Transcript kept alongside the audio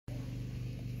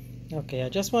Okay, I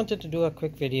just wanted to do a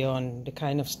quick video on the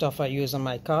kind of stuff I use on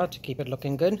my car to keep it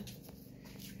looking good.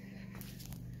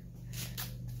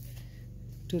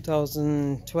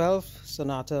 2012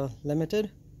 Sonata Limited.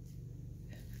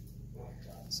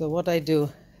 So what I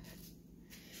do,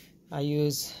 I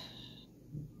use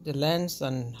the lens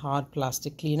and hard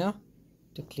plastic cleaner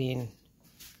to clean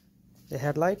the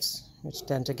headlights, which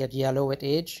tend to get yellow with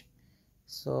age.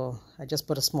 So I just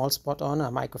put a small spot on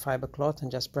a microfiber cloth and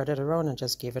just spread it around and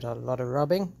just give it a lot of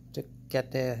rubbing to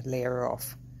get the layer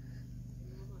off.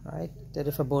 Alright, did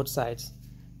it for both sides.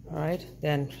 Alright,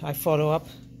 then I follow up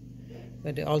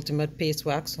with the ultimate paste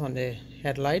wax on the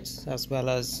headlights as well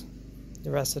as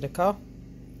the rest of the car.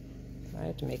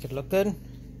 Alright, to make it look good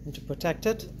and to protect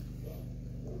it,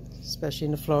 especially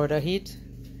in the Florida heat.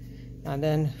 And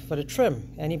then for the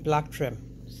trim, any black trim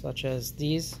such as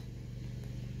these,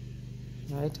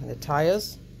 right, and the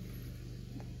tires,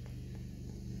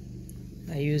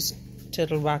 I use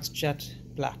Turtle Wax Jet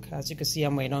Black. As you can see,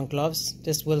 I'm wearing on gloves.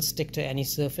 This will stick to any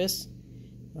surface,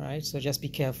 right? So just be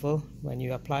careful when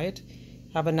you apply it.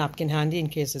 Have a napkin handy in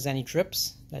case there's any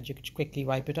drips that you could quickly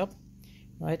wipe it up,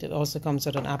 right? It also comes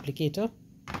with an applicator,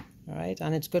 all right,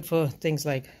 and it's good for things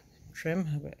like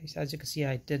trim. As you can see,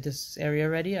 I did this area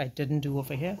already. I didn't do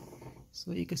over here,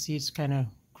 so you can see it's kind of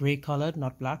gray colored,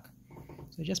 not black.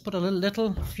 So just put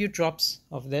a few drops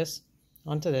of this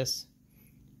onto this,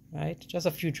 right? Just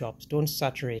a few drops, don't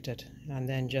saturate it, and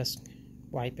then just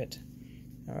wipe it.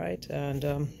 All right,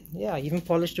 and yeah, even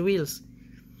polish the wheels.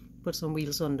 Put some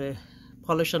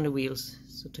polish on the wheels,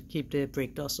 so to keep the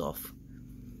brake dust off.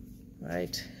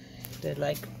 Right, did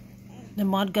like the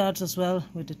mud guards as well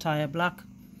with the tire black.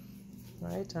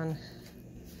 Right, and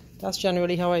that's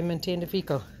generally how I maintain the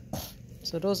vehicle.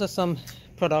 So those are some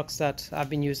products that I've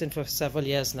been using for several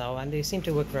years now, and they seem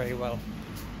to work very well.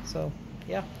 So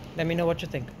yeah, let me know what you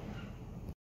think.